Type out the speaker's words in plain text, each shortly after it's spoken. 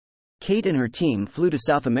Kate and her team flew to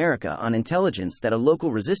South America on intelligence that a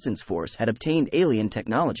local resistance force had obtained alien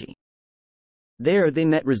technology. There they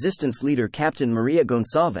met resistance leader Captain Maria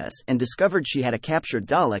Gonçalves and discovered she had a captured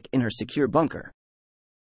Dalek in her secure bunker.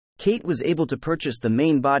 Kate was able to purchase the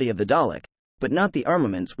main body of the Dalek, but not the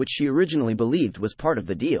armaments which she originally believed was part of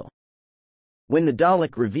the deal. When the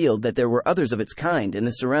Dalek revealed that there were others of its kind in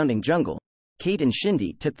the surrounding jungle, Kate and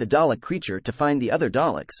Shindy took the Dalek creature to find the other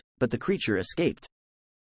Daleks, but the creature escaped.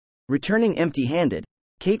 Returning empty-handed,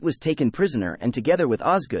 Kate was taken prisoner and together with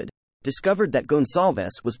Osgood, discovered that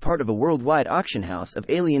Gonçalves was part of a worldwide auction house of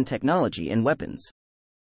alien technology and weapons.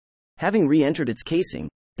 Having re-entered its casing,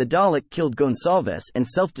 the Dalek killed Gonçalves and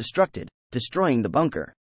self-destructed, destroying the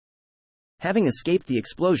bunker. Having escaped the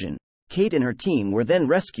explosion, Kate and her team were then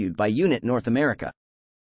rescued by Unit North America.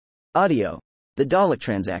 Audio: The Dalek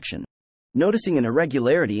transaction. Noticing an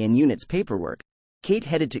irregularity in Unit's paperwork, Kate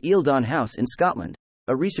headed to Eildon House in Scotland,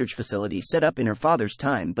 a research facility set up in her father's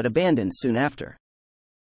time but abandoned soon after.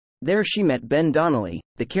 There she met Ben Donnelly,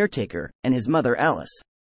 the caretaker, and his mother Alice.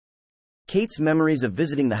 Kate's memories of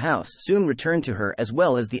visiting the house soon returned to her as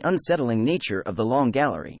well as the unsettling nature of the long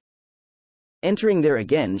gallery. Entering there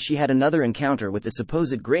again, she had another encounter with the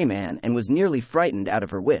supposed Grey Man and was nearly frightened out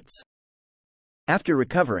of her wits. After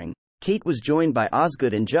recovering, Kate was joined by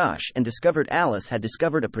Osgood and Josh and discovered Alice had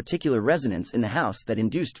discovered a particular resonance in the house that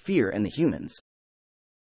induced fear in the humans.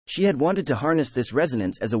 She had wanted to harness this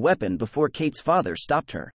resonance as a weapon before Kate's father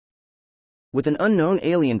stopped her. With an unknown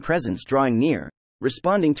alien presence drawing near,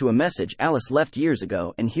 responding to a message Alice left years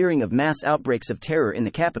ago and hearing of mass outbreaks of terror in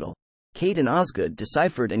the capital, Kate and Osgood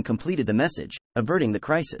deciphered and completed the message, averting the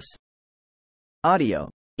crisis. Audio: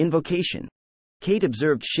 Invocation. Kate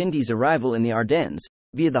observed Shindy's arrival in the Ardennes,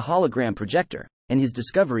 via the hologram projector, and his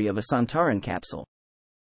discovery of a Sontaran capsule.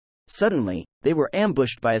 Suddenly, they were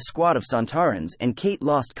ambushed by a squad of Sontarans and Kate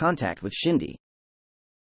lost contact with Shindy.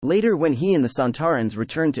 Later, when he and the Sontarans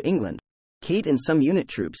returned to England, Kate and some unit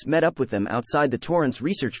troops met up with them outside the Torrance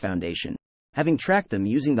Research Foundation, having tracked them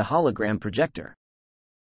using the hologram projector.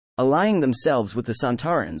 Allying themselves with the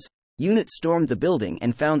Sontarans, units stormed the building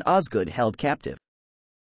and found Osgood held captive.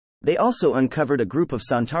 They also uncovered a group of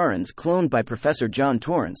Sontarans cloned by Professor John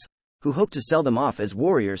Torrance, who hoped to sell them off as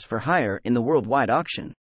warriors for hire in the worldwide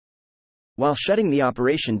auction. While shutting the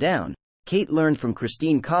operation down, Kate learned from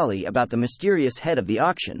Christine Colley about the mysterious head of the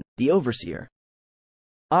auction, the Overseer.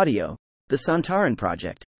 Audio: The Sontaran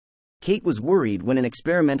Project. Kate was worried when an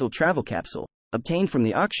experimental travel capsule, obtained from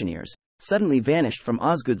the auctioneers, suddenly vanished from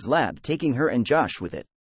Osgood's lab, taking her and Josh with it.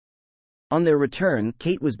 On their return,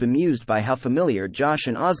 Kate was bemused by how familiar Josh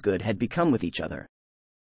and Osgood had become with each other.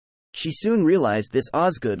 She soon realized this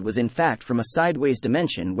Osgood was in fact from a sideways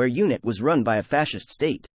dimension where UNIT was run by a fascist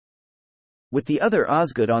state. With the other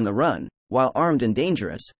Osgood on the run, while armed and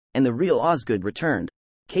dangerous, and the real Osgood returned,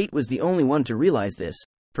 Kate was the only one to realize this,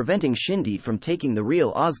 preventing Shindy from taking the real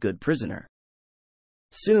Osgood prisoner.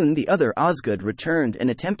 Soon the other Osgood returned and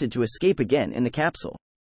attempted to escape again in the capsule.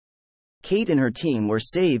 Kate and her team were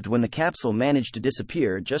saved when the capsule managed to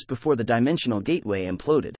disappear just before the dimensional gateway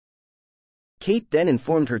imploded. Kate then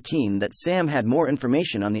informed her team that Sam had more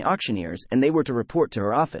information on the auctioneers and they were to report to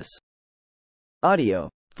her office. Audio: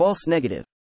 False negative.